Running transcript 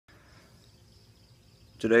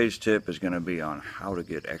Today's tip is going to be on how to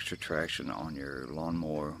get extra traction on your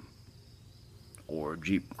lawnmower or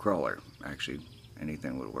Jeep crawler. Actually,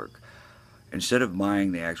 anything would work. Instead of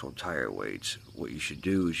buying the actual tire weights, what you should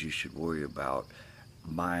do is you should worry about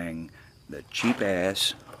buying the cheap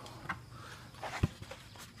ass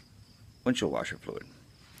windshield washer fluid.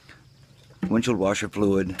 Windshield washer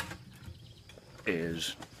fluid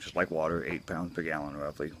is just like water, 8 pounds per gallon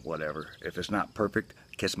roughly, whatever. If it's not perfect,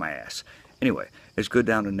 kiss my ass. Anyway, it's good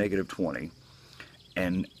down to -20,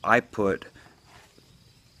 and I put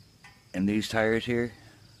in these tires here.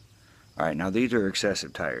 Alright, now these are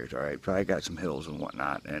excessive tires, alright, so I got some hills and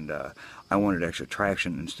whatnot, and I wanted extra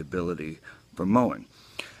traction and stability for mowing.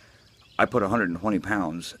 I put 120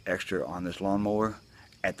 pounds extra on this lawnmower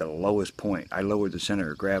at the lowest point. I lowered the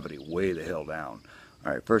center of gravity way the hell down.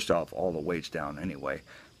 Alright, first off, all the weight's down anyway,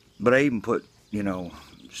 but I even put,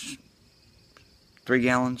 3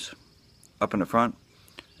 gallons up in the front,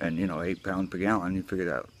 and 8 pounds per gallon, you figure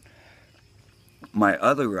it out. My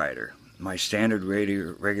other rider, my standard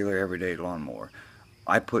regular everyday lawnmower,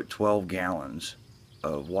 I put 12 gallons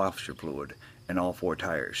of washer fluid in all 4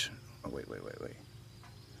 tires. Oh, wait.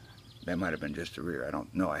 That might have been just the rear. I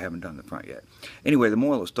don't know. I haven't done the front yet. Anyway, the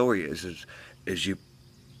moral of the story is you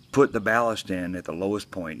put the ballast in at the lowest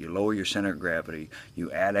point, you lower your center of gravity,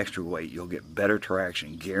 you add extra weight, you'll get better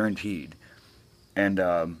traction, guaranteed. And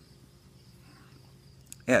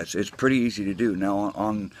yeah, it's pretty easy to do. Now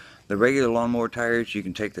on the regular lawnmower tires, you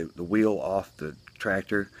can take the wheel off the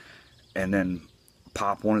tractor and then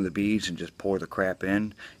pop one of the beads and just pour the crap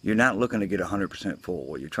in. You're not looking to get 100% full.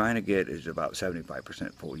 What you're trying to get is about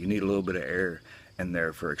 75% full. You need a little bit of air in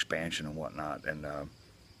there for expansion and whatnot, and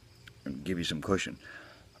give you some cushion.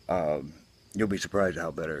 You'll be surprised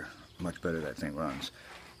how much better that thing runs,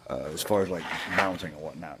 as far as like bouncing and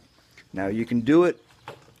whatnot. Now you can do it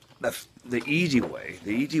the easy way.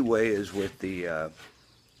 The easy way is with the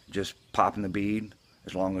just popping the bead,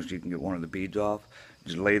 as long as you can get one of the beads off.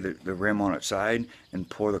 Just lay the rim on its side and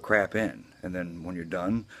pour the crap in, and then when you're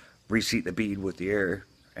done, reseat the bead with the air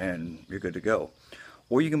and you're good to go.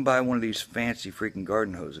 Or you can buy one of these fancy freaking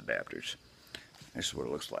garden hose adapters. This is what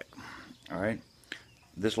it looks like. Alright,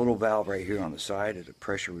 this little valve right here on the side is a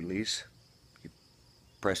pressure release. You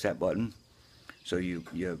press that button, so you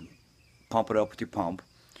pump it up with your pump,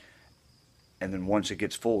 and then once it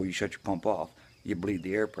gets full, you shut your pump off. You bleed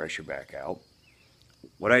the air pressure back out.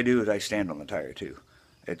 What I do is I stand on the tire too.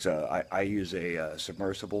 It's I use a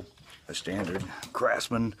submersible, a standard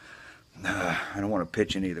Craftsman. I don't want to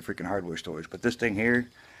pitch any of the freaking hardware stores, but this thing here,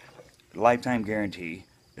 lifetime guarantee,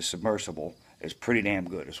 is submersible. It's pretty damn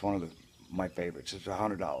good. It's one of my favorites. It's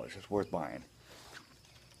 $100. It's worth buying.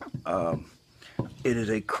 It is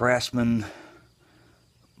a Craftsman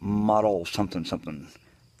Model something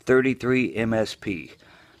 33 MSP.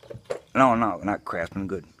 No, not Craftsman.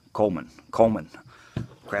 Good. Coleman.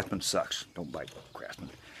 Craftsman sucks. Don't buy Craftsman.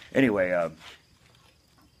 Anyway,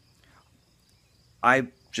 I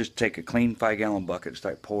just take a clean 5-gallon bucket and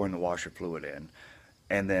start pouring the washer fluid in,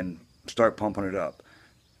 and then start pumping it up.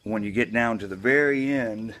 When you get down to the very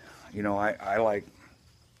end, I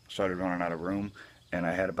started running out of room, and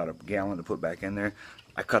I had about a gallon to put back in there.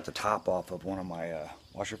 I cut the top off of one of my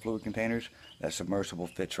washer fluid containers. That submersible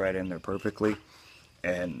fits right in there perfectly,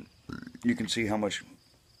 and you can see how much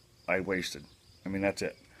I wasted. I mean, that's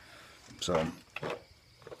it. So,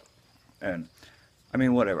 and I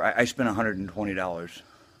mean, whatever. I spent $120,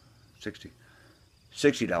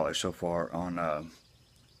 $60 so far on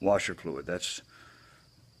washer fluid. That's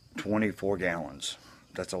 24 gallons.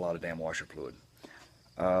 That's a lot of damn washer fluid.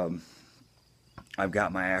 I've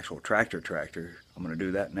got my actual tractor. I'm going to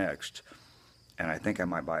do that next, and I think I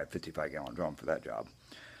might buy a 55-gallon drum for that job.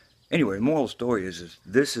 Anyway, the moral story is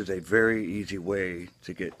this is a very easy way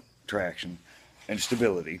to get traction and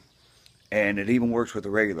stability, and it even works with the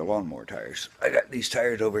regular lawnmower tires. I got these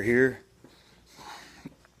tires over here.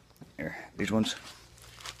 Here, these ones.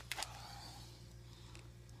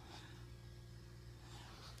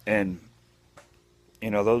 And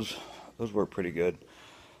those work pretty good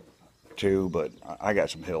too, but I got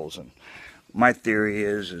some hills, and my theory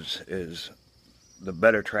is the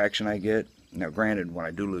better traction I get. Now granted, when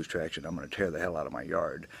I do lose traction, I'm going to tear the hell out of my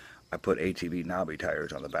yard. I put ATV knobby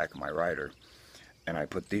tires on the back of my rider, and I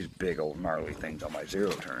put these big old gnarly things on my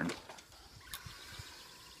zero turn.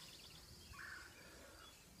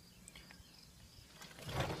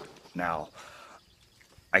 Now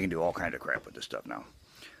I can do all kinds of crap with this stuff now.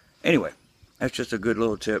 Anyway, that's just a good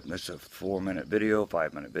little tip. That's a 4-minute video,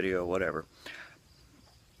 5-minute video, whatever.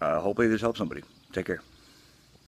 Hopefully this helps somebody. Take care.